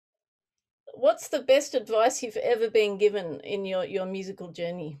What's the best advice you've ever been given in your musical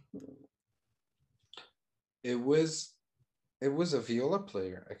journey? It was it was a viola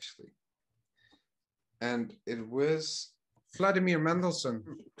player actually, and it was Vladimir Mendelssohn.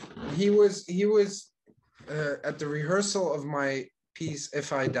 He was at the rehearsal of my piece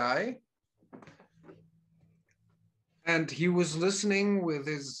If I Die, and he was listening with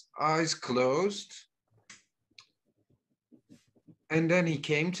his eyes closed, and then he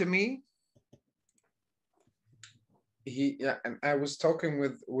came to me. And I was talking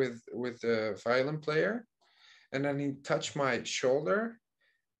with the violin player, and then he touched my shoulder,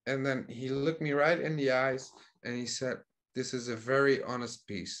 and then he looked me right in the eyes, and he said, "This is a very honest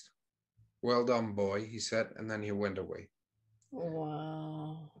piece. Well done, boy," he said, and then he went away.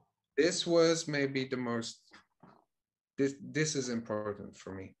 Wow. This was maybe the most, this is important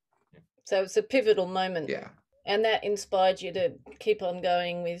for me. So it's a pivotal moment, Yeah. and that inspired you to keep on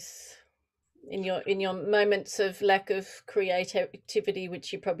going with in your moments of lack of creativity,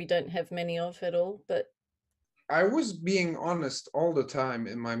 which you probably don't have many of at all. But I was being honest all the time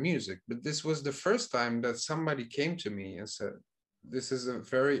in my music, but this was the first time that somebody came to me and said, "This is a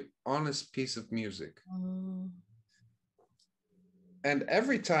very honest piece of music." mm, And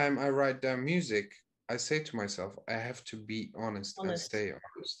every time I write down music, I say to myself, I have to be honest and honest, stay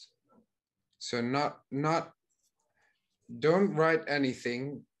honest. So not don't write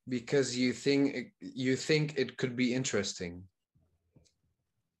anything because you think it could be interesting.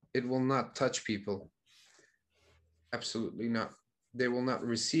 It will not touch people. Absolutely not. They will not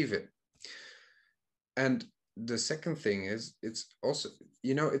receive it. And the second thing is, it's also,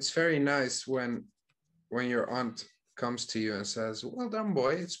 it's very nice when your aunt comes to you and says, "Well done,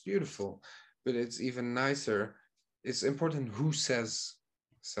 boy, it's beautiful." But it's even nicer, it's important who says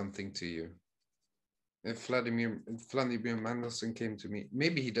something to you. If Vladimir Mendelssohn came to me,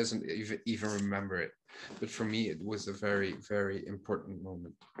 maybe he doesn't even remember it, but for me, it was a very, very important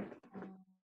moment.